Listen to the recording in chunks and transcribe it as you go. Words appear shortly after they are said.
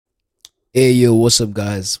Hey yo, what's up,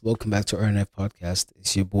 guys? Welcome back to RNF Podcast.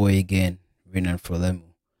 It's your boy again, Renan Frolemu.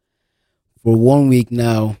 For 1 week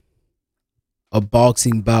now, a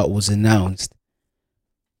boxing bout was announced.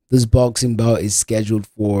 This boxing bout is scheduled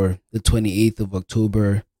for the 28th of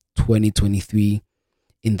October 2023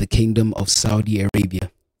 in the Kingdom of Saudi Arabia.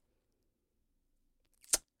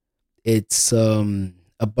 It's a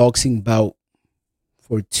boxing bout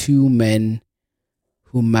for two men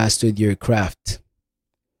who mastered their craft.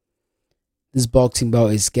 This boxing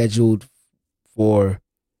bout is scheduled for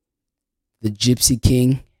the Gypsy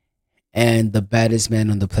King and the baddest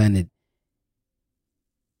man on the planet.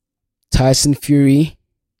 Tyson Fury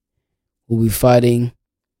will be fighting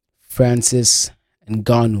Francis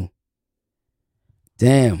Ngannou.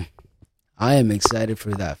 Damn, I am excited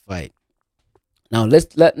for that fight. Now let's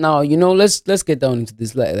get down into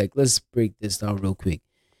this. Let's break this down real quick.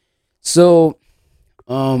 So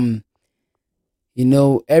um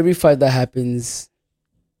every fight that happens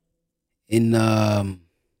in the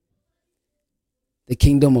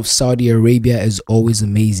Kingdom of Saudi Arabia is always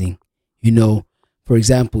amazing. You know, for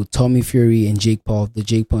example, Tommy Fury and Jake Paul, the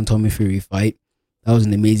Jake Paul and Tommy Fury fight. That was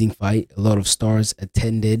an amazing fight. A lot of stars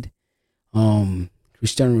attended. Cristiano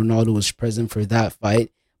Ronaldo was present for that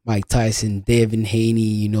fight. Mike Tyson, Devin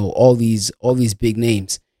Haney, all these big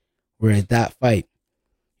names were at that fight.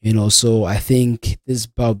 So I think this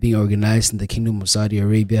bout being organized in the Kingdom of Saudi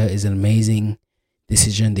Arabia is an amazing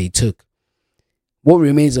decision they took. What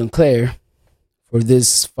remains unclear for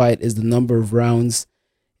this fight is the number of rounds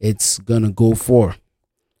it's gonna go for.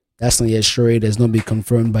 That's not yet sure. It has not been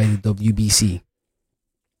confirmed by the WBC.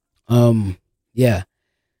 Yeah.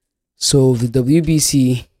 So the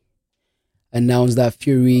WBC announced that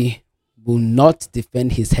Fury will not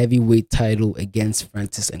defend his heavyweight title against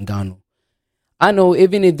Francis Ngannou. I know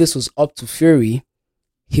even if this was up to Fury,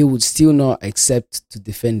 he would still not accept to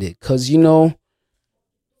defend it. Because,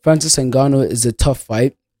 Francis Ngannou is a tough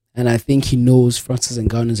fight. And I think he knows Francis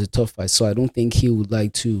Ngannou is a tough fight. So I don't think he would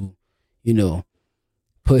like to,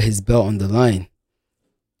 put his belt on the line.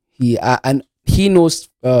 And he knows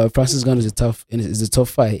Francis Ngannou is a tough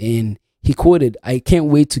fight. And he quoted, "I can't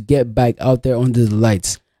wait to get back out there under the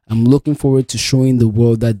lights. I'm looking forward to showing the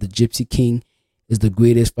world that the Gypsy King is the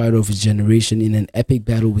greatest fighter of his generation in an epic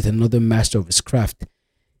battle with another master of his craft."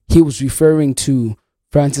 He was referring to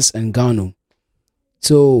Francis Ngannou.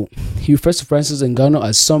 So he refers to Francis Ngannou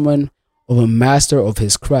as someone of a master of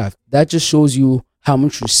his craft. That just shows you how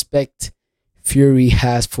much respect Fury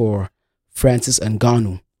has for Francis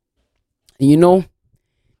Ngannou. And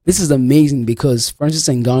this is amazing because Francis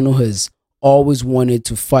Ngannou has always wanted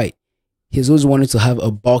to fight. He's always wanted to have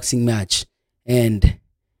a boxing match. And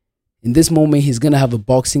in this moment, he's going to have a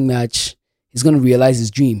boxing match. He's going to realize his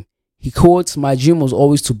dream. He quotes, "My dream was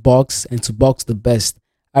always to box and to box the best.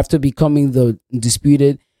 After becoming the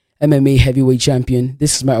undisputed MMA heavyweight champion,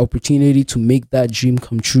 this is my opportunity to make that dream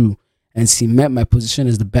come true and cement my position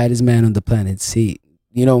as the baddest man on the planet."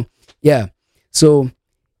 Yeah. So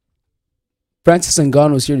Francis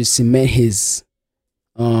Ngannou is here to cement his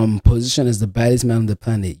position as the baddest man on the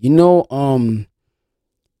planet.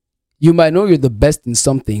 You might know you're the best in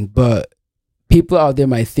something, but people out there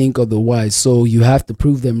might think otherwise. So you have to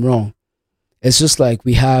prove them wrong. It's just like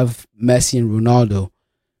we have Messi and Ronaldo.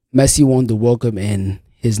 Messi won the World Cup and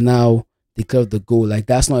is now declared the GOAT. Like,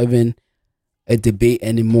 that's not even a debate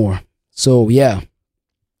anymore. So yeah,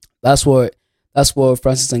 that's what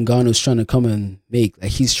Francis Ngannou is trying to come and make.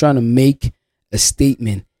 Like, he's trying to make a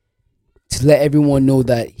statement to let everyone know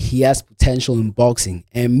that he has potential in boxing.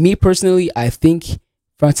 And me personally, I think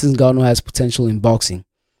Francis Ngannou has potential in boxing.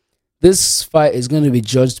 This fight is going to be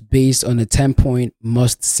judged based on a 10-point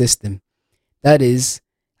must system. That is,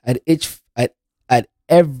 at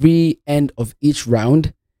every end of each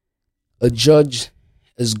round, a judge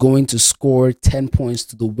is going to score 10 points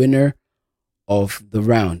to the winner of the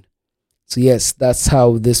round. So yes, that's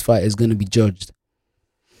how this fight is going to be judged.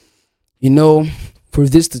 For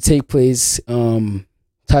this to take place,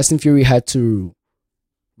 Tyson Fury had to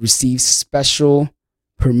receive special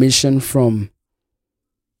permission from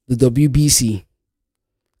the WBC,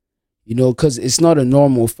 because it's not a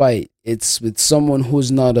normal fight. It's with someone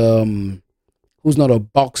who's not a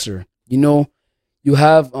boxer. You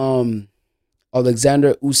have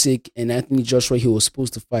Alexander Usyk and Anthony Joshua. He was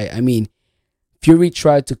supposed to fight. I mean, Fury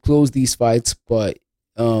tried to close these fights, but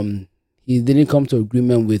he didn't come to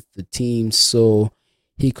agreement with the team, so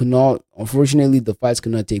he could not. Unfortunately, the fights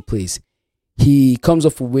could not take place. He comes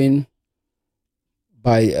off a win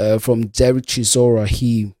from Derek Chisora.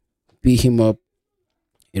 He beat him up,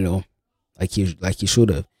 like he should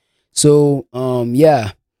have. So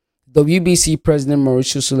yeah, WBC President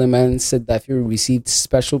Mauricio Suleiman said that Fury received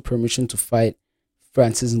special permission to fight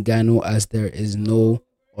Francis Ngannou as there is no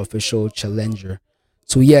official challenger.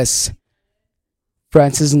 So yes,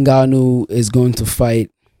 Francis Ngannou is going to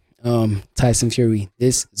fight Tyson Fury.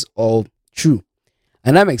 This is all true,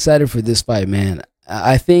 and I'm excited for this fight, man.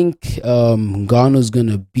 I think Ngannou is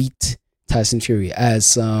gonna beat Tyson Fury.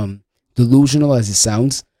 As delusional as it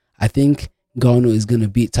sounds, I think Ngannou is gonna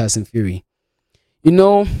beat Tyson Fury. You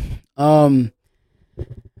know, Ngannou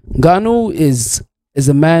is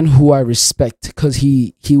a man who I respect because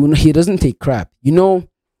he doesn't take crap. You know,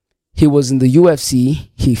 he was in the UFC.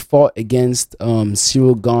 He fought against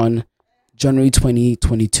Cyril Gane January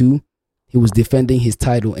 2022. He was defending his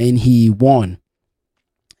title and he won.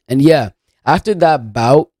 And yeah, after that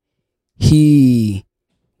bout, he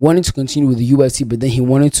wanted to continue with the UFC, but then he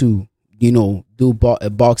wanted to, do a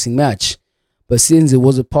boxing match. But since it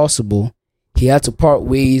wasn't possible, he had to part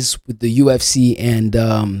ways with the UFC, and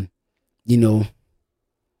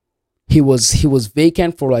he was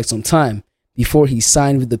vacant for like some time before he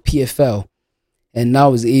signed with the PFL, and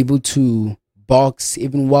now is able to box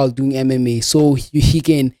even while doing MMA. So he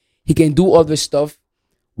can do other stuff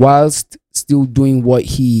whilst still doing what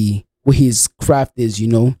his craft is,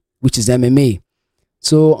 which is MMA.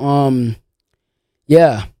 So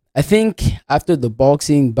yeah, I think after the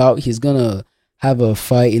boxing bout, he's gonna have a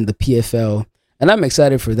fight in the PFL, and I'm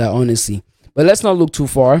excited for that, honestly. But let's not look too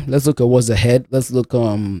far. Let's look at what's ahead. Let's look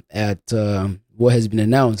at what has been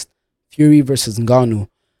announced. Fury versus Ngannou.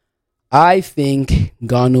 I think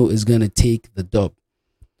Ngannou is gonna take the dub,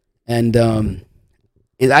 and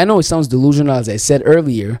I know it sounds delusional as I said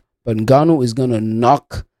earlier, but Ngannou is gonna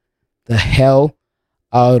knock the hell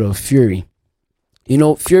out of Fury.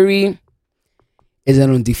 Fury is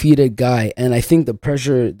an undefeated guy, and I think the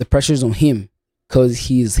pressure's on him because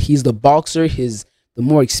he's the boxer, he's the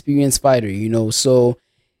more experienced fighter, So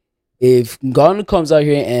if Ngannou comes out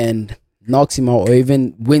here and knocks him out, or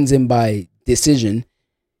even wins him by decision,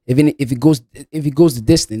 even if it goes the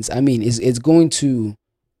distance, I mean, it's going to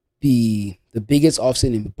be the biggest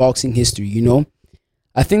offset in boxing history.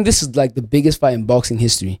 I think this is like the biggest fight in boxing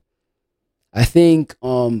history. I think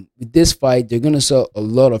with this fight, they're gonna sell a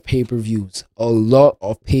lot of pay-per-views,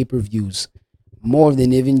 more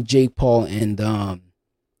than even Jake Paul and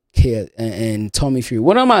Tommy Fury.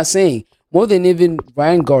 What am I saying? More than even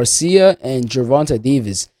Ryan Garcia and Gervonta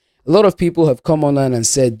Davis. A lot of people have come online and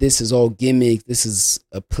said this is all gimmick. This is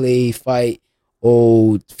a play fight.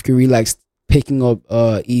 Oh, Fury likes picking up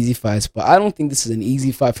easy fights, but I don't think this is an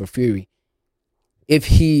easy fight for Fury. If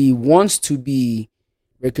he wants to be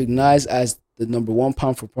recognized as the number one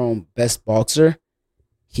pound for pound best boxer,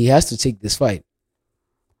 he has to take this fight.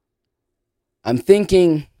 I'm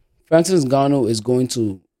thinking Francis Ngannou is going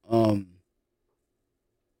to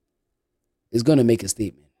make a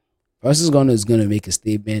statement. Francis Ngannou is going to make a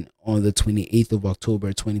statement on the 28th of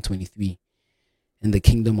October 2023 in the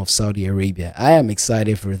Kingdom of Saudi Arabia. I am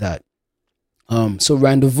excited for that. So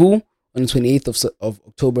rendezvous on the 28th of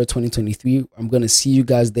October 2023. I'm going to see you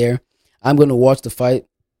guys there. I'm going to watch the fight.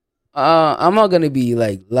 I'm not going to be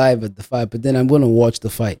like live at the fight, but then I'm going to watch the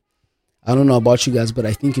fight. I don't know about you guys, but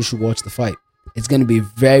I think you should watch the fight. It's going to be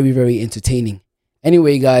very, very entertaining.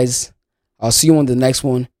 Anyway, guys, I'll see you on the next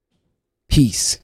one. Peace.